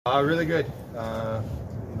Really good.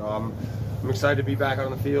 I'm excited to be back on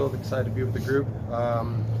the field. Excited to be with the group.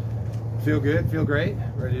 Feel good. Feel great.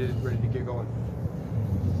 Ready to get going.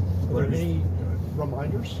 Were there any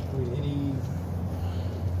reminders? I mean, any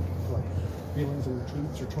feelings or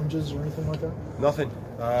tweets or twinges or anything like that? Nothing.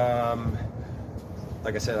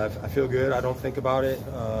 Like I said, I feel good. I don't think about it.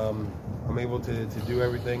 I'm able to do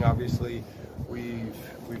everything. Obviously, we've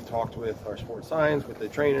talked with our sports science, with the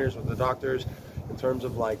trainers, with the doctors, in terms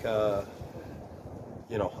of a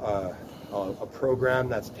program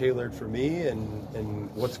that's tailored for me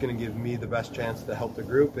and what's going to give me the best chance to help the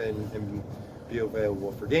group and be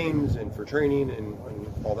available for games and for training and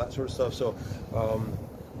all that sort of stuff. So,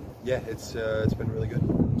 it's been really good.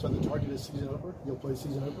 So the target is season opener? You'll play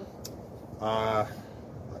season opener?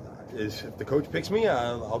 If the coach picks me,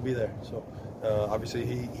 I'll be there. So obviously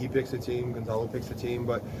he picks the team, Gonzalo picks the team,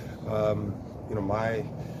 but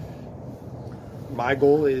my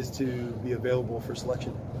goal is to be available for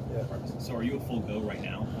selection. Yeah. So are you a full go right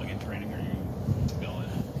now, like in training? Are you going?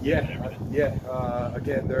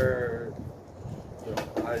 Again, they're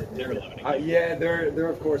limiting. They're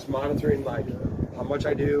of course monitoring how much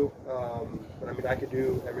I do, but I mean I could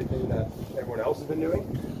do everything that everyone else has been doing.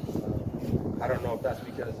 I don't know if that's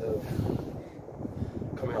because of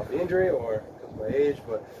coming off the injury or because of my age,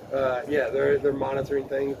 but they're monitoring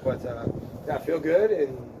things. But I feel good,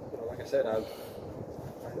 and like I said, I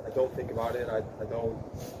don't think about it. I don't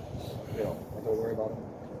worry about it.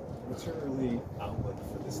 What's your early outlook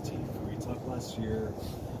for this team? We talked last year.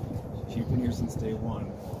 You've been here since day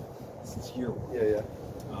one, since year one. Yeah.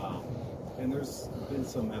 And there's been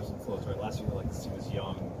some ebbs and flows, right? Last year, this team was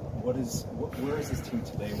young. Where is this team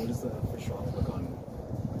today? What is the official outlook on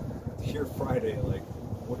here Friday?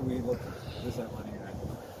 What do we look? What is that letting you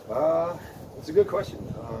know? It's a good question.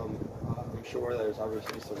 I'm sure there's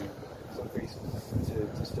obviously some faces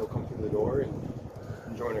to still come through the door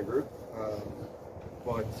and join a group,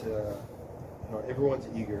 but everyone's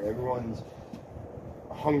eager. Everyone's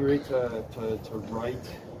hungry to right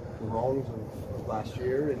the wrongs of last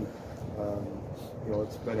year, and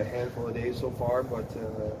it's been a handful of days so far, but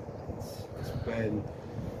it's been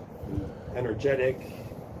an energetic,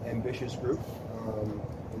 ambitious group,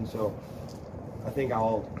 and so I think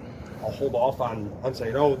I'll hold off on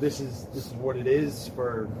saying, oh, this is what it is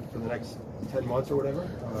for the next 10 months or whatever.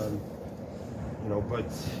 But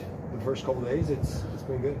the first couple of days, it's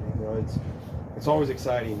been good. It's always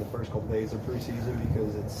exciting the first couple of days of preseason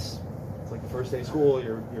because it's like the first day of school.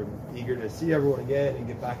 You're eager to see everyone again and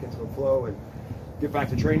get back into the flow and get back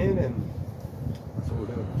to training, and that's what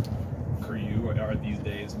we're doing. For you, are these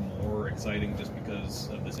days more exciting just because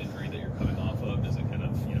of this injury that you're coming off of? Does it kind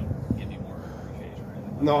of give you more appreciation or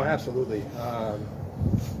anything? No, absolutely. I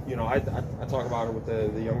talk about it with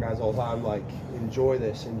the young guys all the time. Enjoy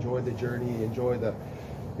this, enjoy the journey, enjoy the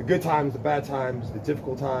good times, the bad times, the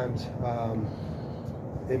difficult times.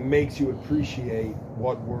 It makes you appreciate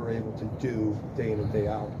what we're able to do day in and day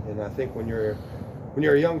out. And I think when you're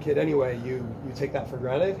a young kid anyway, you take that for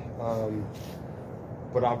granted.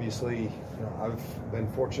 But obviously, I've been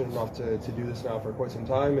fortunate enough to do this now for quite some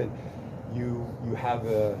time, and you have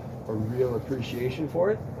a real appreciation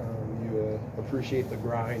for it. You appreciate the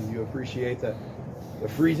grind. You appreciate the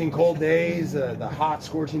freezing cold days, the hot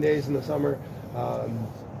scorching days in the summer.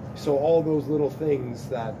 So all those little things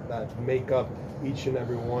that make up each and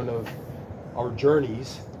every one of our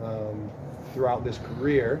journeys throughout this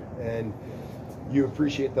career, and you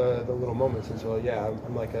appreciate the little moments. And so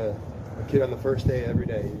I'm like a kid on the first day every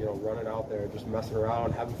day, running out there, just messing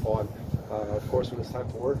around, having fun. Of course, when it's time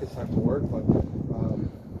to work, it's time to work, but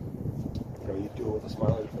you do it with a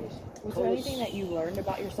smile on your face. Was there anything that you learned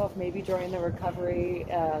about yourself maybe during the recovery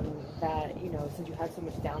that, since you had so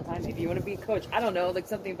much downtime, maybe you want to be a coach? I don't know,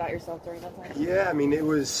 something about yourself during that time? Yeah, I mean,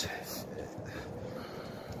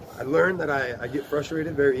 I learned that I get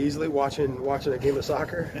frustrated very easily watching a game of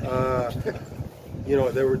soccer.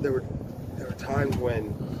 There were times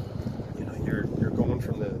when, you're going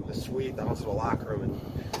from the suite down to the locker room and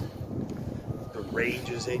the rage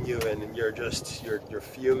is in you, and you're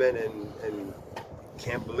fuming and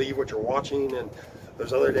can't believe what you're watching. And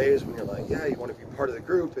there's other days when you're like, you want to be part of the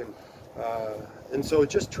group, and so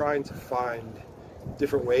just trying to find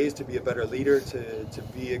different ways to be a better leader, to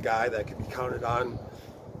be a guy that can be counted on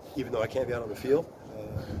even though I can't be out on the field.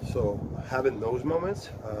 So having those moments,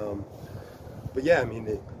 but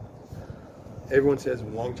everyone says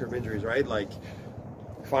long-term injuries, right?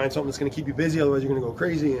 Find something that's going to keep you busy, otherwise you're going to go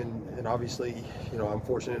crazy. And obviously, I'm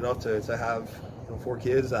fortunate enough to have 4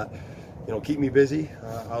 kids that keep me busy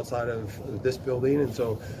outside of this building, and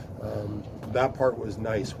so that part was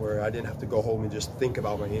nice, where I didn't have to go home and just think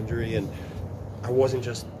about my injury, and I wasn't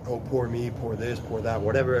just, oh, poor me, poor this, poor that,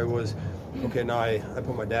 whatever it was. Okay, now I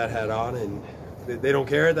put my dad hat on, and they don't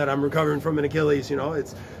care that I'm recovering from an Achilles.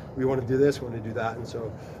 It's, we want to do this, we want to do that, and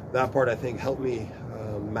so that part I think helped me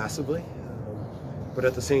massively. But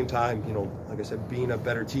at the same time, like I said, being a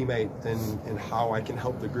better teammate and how I can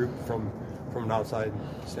help the group from an outside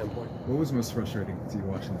standpoint. What was most frustrating to you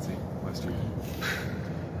watching the team last year?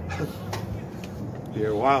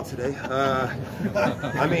 You're wild today.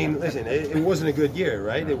 I mean, listen, it wasn't a good year,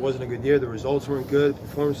 right? It wasn't a good year. The results weren't good. The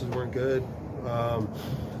performances weren't good.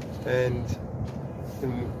 And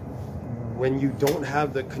when you don't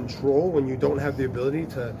have the control, when you don't have the ability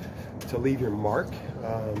to leave your mark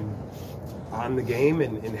on the game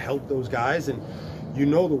and help those guys, and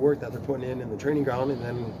the work that they're putting in the training ground, and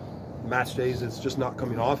then match days it's just not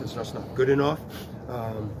coming off, it's just not good enough,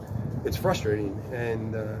 it's frustrating.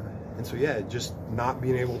 And so just not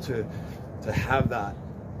being able to have that,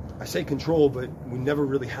 I say control, but we never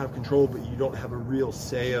really have control, but you don't have a real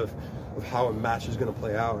say of how a match is going to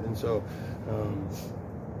play out. And so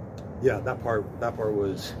that part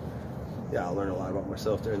was, I learned a lot about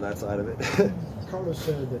myself during that side of it. Carlos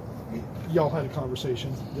said that y'all had a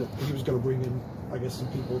conversation that he was going to bring in, I guess, some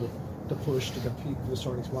people to push to compete for the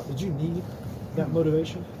starting spot. Did you need that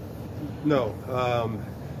motivation? No.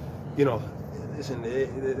 Listen,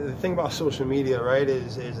 the thing about social media, right,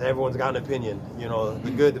 is everyone's got an opinion.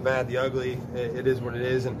 The good, the bad, the ugly. It is what it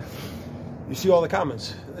is, and you see all the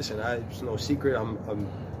comments. Listen, it's no secret.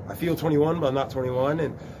 I feel 21, but I'm not 21,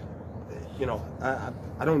 and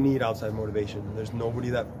I don't need outside motivation. There's nobody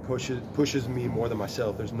that pushes me more than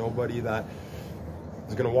myself. There's nobody that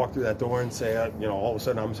is going to walk through that door and say, all of a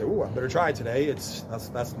sudden I'm going to say, "Oh, I better try today."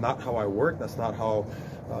 That's not how I work. That's not how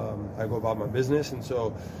I go about my business. And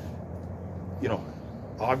so,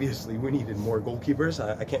 obviously we needed more goalkeepers.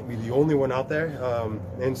 I can't be the only one out there.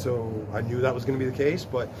 And so I knew that was going to be the case.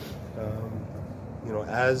 But,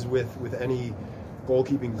 as with any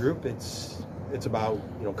goalkeeping group, it's about,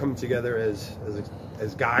 coming together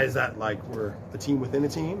as guys that, like, we're a team within a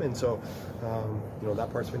team. And so,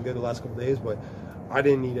 that part's been good the last couple of days. But I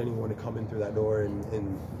didn't need anyone to come in through that door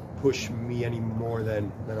and push me any more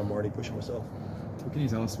than I'm already pushing myself. What can you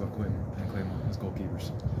tell us about Quentin and Claymont as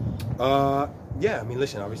goalkeepers? I mean,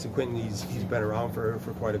 listen, obviously Quentin, he's been around for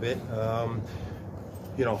quite a bit.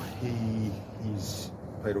 He's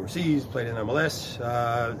played overseas, played in MLS,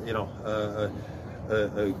 a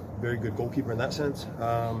very good goalkeeper in that sense.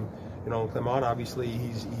 Claymont, obviously,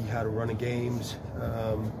 he had a run of games,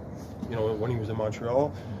 when he was in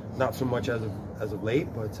Montreal. Not so much as of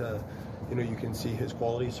late, but you can see his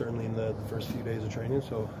quality certainly in the first few days of training.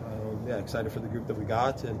 So excited for the group that we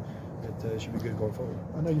got, and it should be good going forward.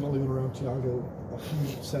 I know you've only been around Thiago a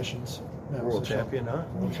few sessions now. World champion, huh?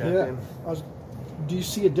 World champion. Yeah. Do you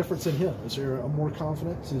see a difference in him? Is there a more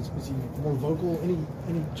confidence? Is he more vocal? Any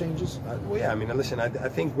changes? I mean, listen, I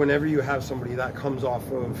think whenever you have somebody that comes off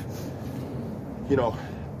of,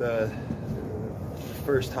 the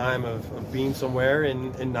first time of being somewhere,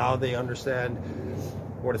 and now they understand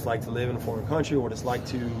what it's like to live in a foreign country, what it's like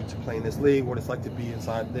to play in this league, what it's like to be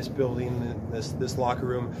inside this building, this locker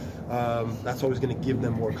room, that's always going to give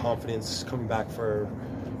them more confidence coming back for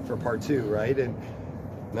part two, right? And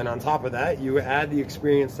then on top of that, you add the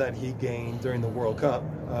experience that he gained during the World Cup,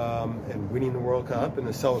 and winning the World Cup and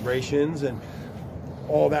the celebrations and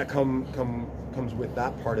all that comes with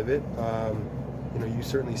that part of it. You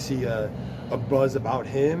certainly see a buzz about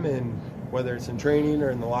him, and whether it's in training or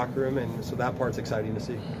in the locker room, and so that part's exciting to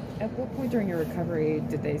see. At what point during your recovery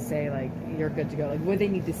did they say, like, you're good to go? Like, what did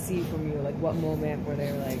they need to see from you? Like, what moment where they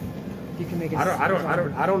were like, you can make it?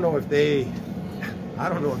 I don't know if they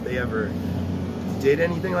ever did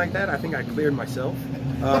anything like that. I think I cleared myself.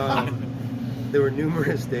 There were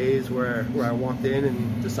numerous days where I walked in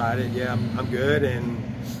and decided, I'm good and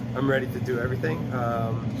I'm ready to do everything.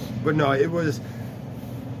 But no, it was,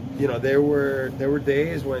 there were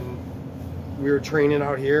days when we were training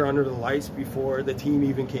out here under the lights before the team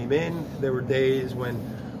even came in. There were days when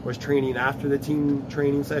I was training after the team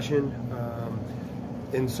training session.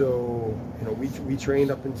 And so, we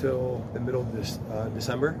trained up until the middle of this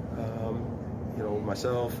December.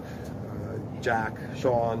 Myself, Jack,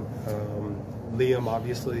 Sean, Liam,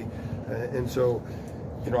 obviously. And so,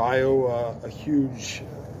 I owe a huge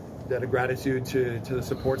debt of gratitude to the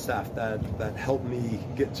support staff that helped me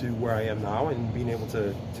get to where I am now, and being able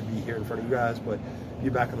to be here in front of you guys, but be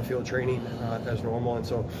back on the field training as normal. And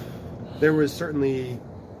so there was certainly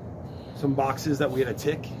some boxes that we had to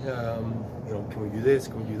tick. Can we do this?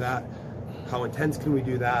 Can we do that? how intense can we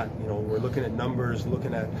do that? You know, we're looking at numbers,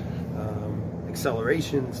 looking at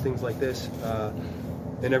accelerations, things like this.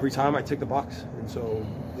 And every time I ticked the box. And so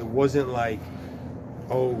it wasn't like,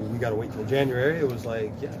 oh, we got to wait till January. It was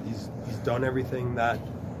like, yeah, he's done everything that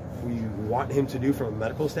we want him to do from a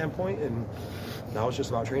medical standpoint, and now it's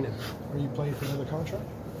just about training. Are you playing for another contract?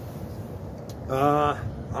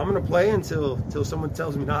 I'm going to play until someone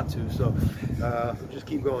tells me not to. So just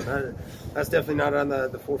keep going. That's definitely not on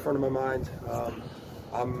the forefront of my mind.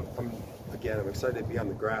 I'm excited to be on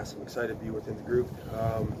the grass. I'm excited to be within the group.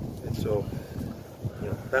 And so, you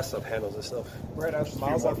know, that stuff handles itself. Brad, as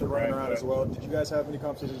Miles out there running around as well, did you guys have any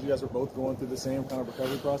conversations? You guys were both going through the same kind of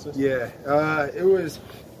recovery process? Yeah, it was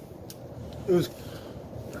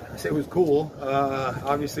cool.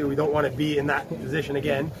 Obviously, we don't want to be in that position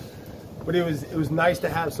again, but it was nice to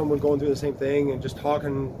have someone going through the same thing and just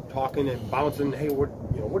talking and bouncing. Hey,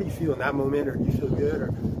 what do you feel in that moment, or do you feel good,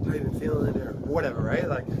 or how you been feeling it, or whatever, right?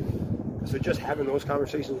 Like, so just having those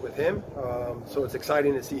conversations with him. So it's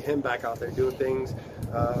exciting to see him back out there doing things.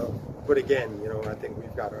 But again, you know, I think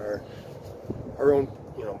we've got our own,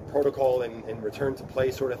 you know, protocol and return to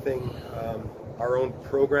play sort of thing, our own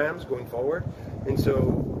programs going forward. And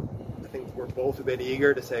so I think we're both a bit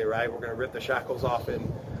eager to say, right, we're going to rip the shackles off and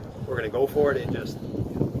we're going to go for it, and just,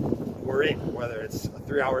 you know, we're in, whether it's a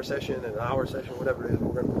 3-hour session, an hour session, whatever it is,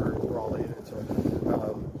 we're all in. And so,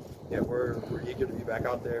 yeah, we're eager to be back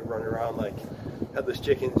out there running around like headless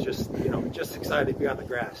chickens, just excited to be on the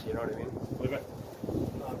grass. You know what I mean?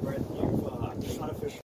 Brett, you've just unofficially